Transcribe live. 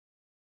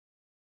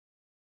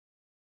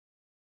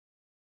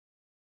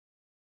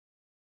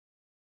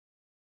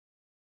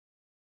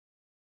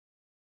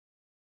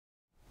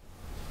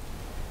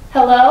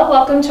Hello,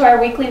 welcome to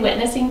our weekly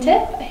witnessing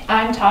tip.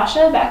 I'm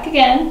Tasha, back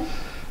again.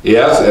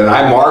 Yes, and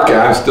I'm Mark, and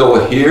I'm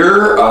still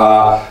here,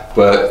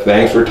 but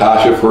thanks for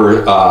Tasha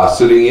for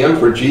sitting in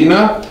for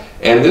Gina.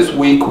 And this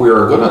week we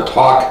are going to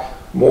talk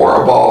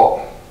more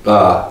about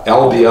the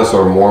LDS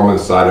or Mormon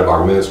side of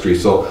our ministry.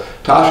 So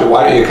Tasha,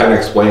 why don't you kind of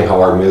explain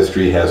how our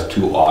ministry has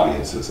two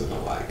audiences and the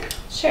like?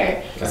 Sure.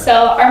 Okay.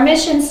 So our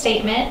mission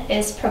statement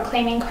is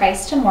proclaiming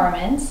Christ to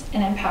Mormons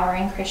and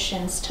empowering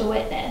Christians to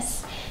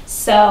witness.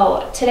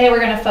 So today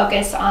we're going to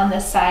focus on the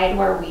side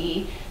where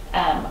we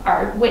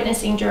are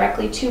witnessing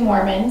directly to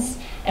Mormons,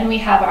 and we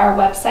have our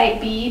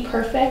website, Be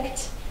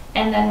Perfect,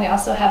 and then we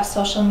also have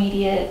social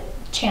media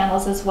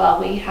channels as well.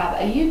 We have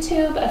a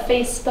YouTube, a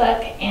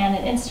Facebook, and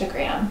an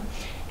Instagram.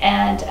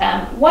 And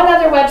one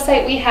other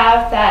website we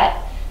have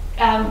that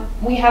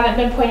we haven't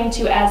been pointing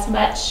to as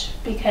much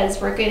because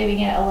we're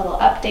giving it a little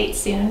update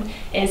soon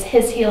is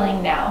His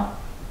Healing Now.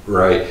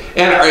 Right,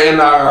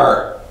 and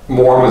our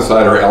Mormon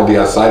side or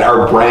LDS side,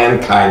 our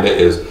brand kind of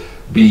is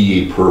Be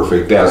Ye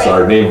Perfect. That's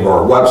right. Our name of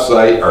our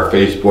website, our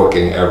Facebook,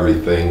 and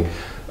everything.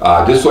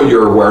 Just so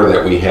you're aware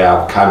that we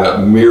have kind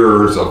of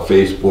mirrors of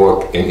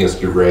Facebook and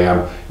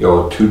Instagram,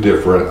 two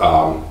different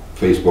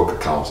Facebook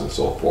accounts and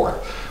so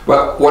forth.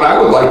 But what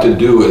I would like to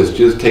do is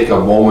just take a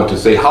moment to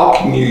say, how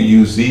can you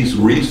use these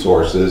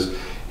resources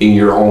in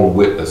your own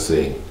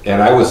witnessing?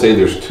 And I would say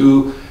there's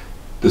two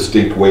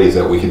distinct ways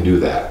that we can do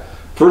that.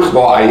 First of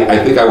all,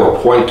 I think I will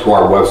point to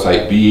our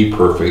website,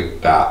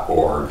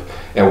 beyeperfect.org.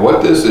 And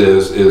what this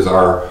is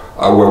our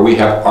where we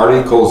have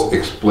articles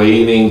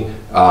explaining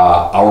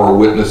our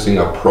witnessing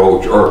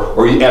approach,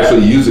 or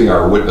actually using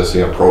our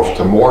witnessing approach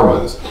to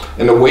Mormons.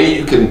 And the way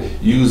you can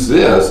use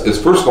this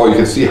is, first of all, you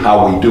can see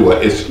how we do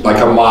it. It's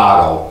like a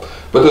model.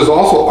 But there's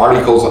also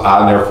articles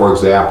on there, for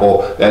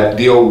example, that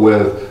deal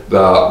with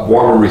the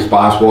Mormon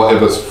responsible.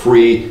 If it's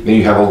free, then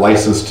you have a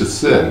license to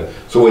sin.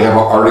 So we have an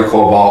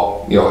article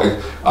about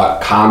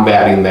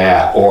combating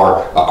that,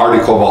 or an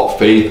article about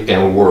faith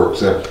and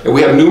works. And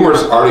we have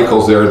numerous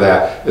articles there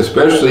that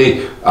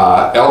especially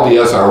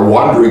LDS are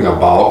wondering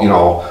about,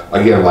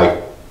 again,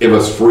 like, if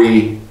it's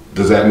free,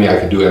 does that mean I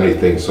can do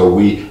anything? So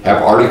we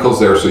have articles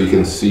there so you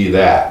can see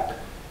that.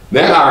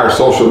 Then on our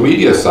social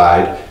media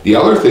side, the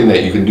other thing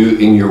that you can do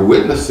in your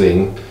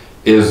witnessing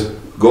is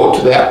go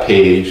to that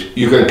page.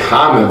 You can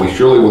comment. We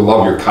surely would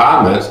love your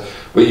comments,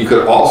 but you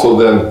could also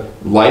then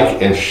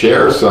like and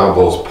share some of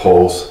those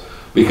posts,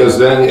 because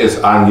then it's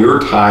on your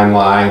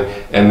timeline,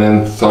 and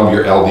then some of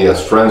your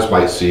LDS friends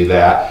might see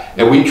that.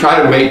 And we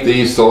try to make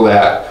these so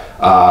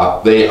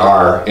that they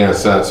are, in a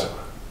sense,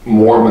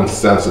 Mormon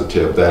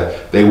sensitive,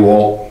 that they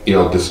won't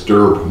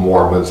disturb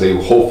Mormons. They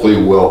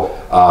hopefully will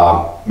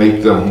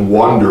make them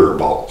wonder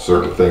about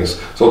certain things.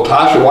 So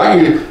Tasha, why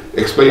don't you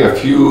explain a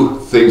few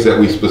things that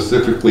we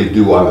specifically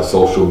do on the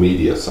social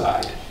media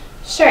side?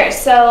 Sure.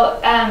 So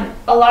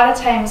a lot of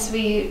times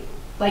we,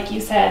 like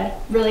you said,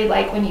 really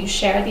like when you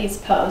share these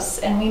posts,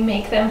 and we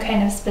make them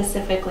kind of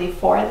specifically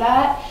for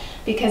that,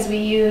 because we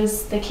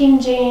use the King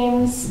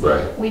James.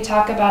 Right. We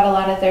talk about a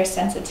lot of their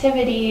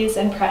sensitivities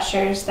and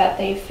pressures that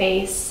they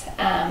face,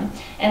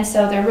 and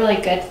so they're really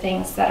good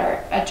things that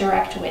are a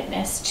direct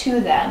witness to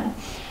them.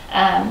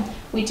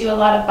 We do a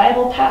lot of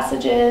Bible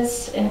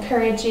passages,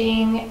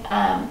 encouraging.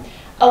 A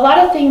lot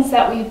of things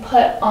that we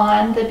put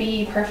on the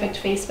Be Perfect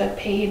Facebook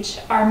page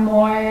are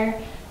more,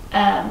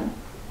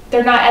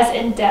 they're not as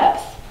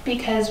in-depth,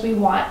 because we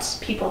want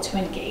people to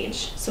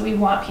engage. So we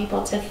want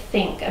people to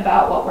think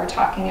about what we're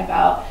talking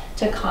about,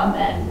 to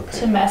comment,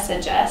 to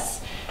message us.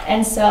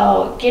 And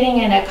so getting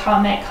in a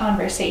comment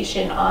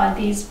conversation on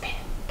these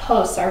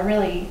posts are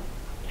really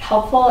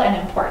helpful and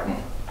important.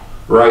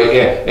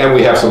 Right, and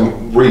we have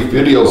some brief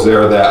videos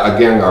there that,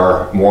 again,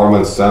 are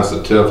Mormon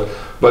sensitive,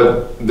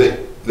 but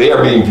they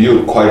are being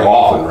viewed quite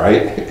often,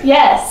 right?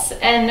 Yes,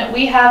 and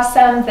we have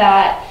some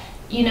that,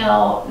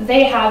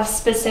 they have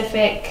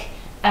specific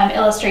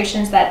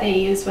illustrations that they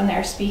use when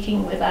they're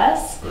speaking with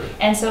us. Right.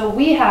 And so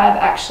we have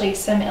actually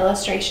some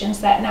illustrations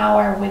that now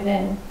are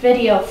within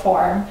video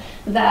form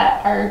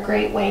that are a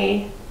great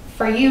way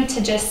for you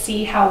to just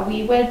see how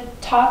we would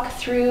talk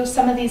through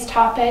some of these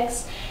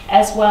topics,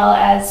 as well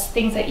as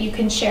things that you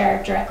can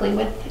share directly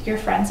with your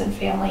friends and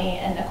family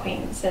and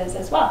acquaintances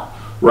as well.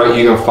 Right,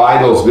 you can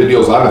find those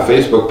videos on the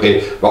Facebook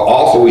page, but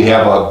also we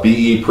have a Be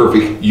Ye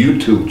Perfect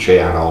YouTube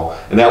channel,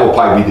 and that will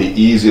probably be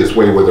the easiest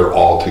way where they're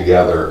all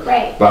together.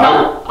 Right, but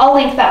I'll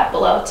link that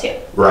below too.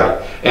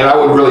 Right, and I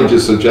would really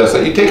just suggest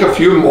that you take a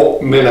few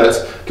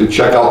minutes to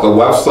check out the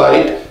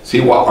website,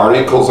 see what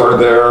articles are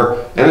there,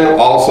 and then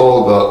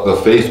also the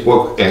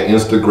Facebook and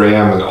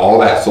Instagram and all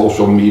that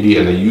social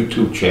media and the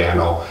YouTube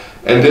channel,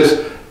 and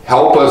just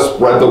help us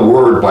spread the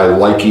word by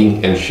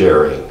liking and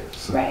sharing.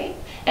 Right.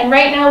 And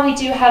right now we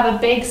do have a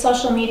big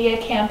social media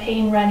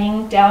campaign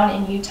running down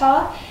in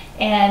Utah,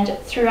 and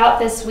throughout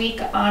this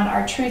week on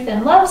our Truth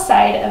and Love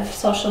side of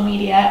social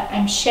media,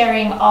 I'm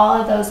sharing all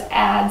of those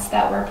ads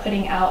that we're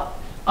putting out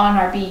on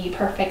our Be Ye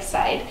Perfect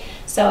side.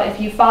 So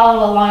if you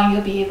follow along,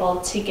 you'll be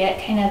able to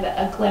get kind of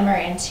a glimmer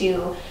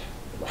into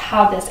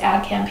how this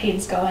ad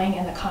campaign's going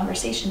and the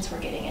conversations we're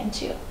getting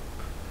into.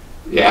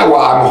 Yeah,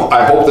 well,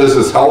 I hope this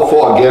is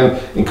helpful.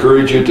 Again,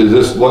 encourage you to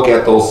just look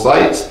at those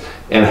sites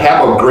and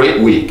have a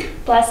great week.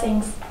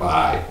 Blessings.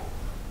 Bye.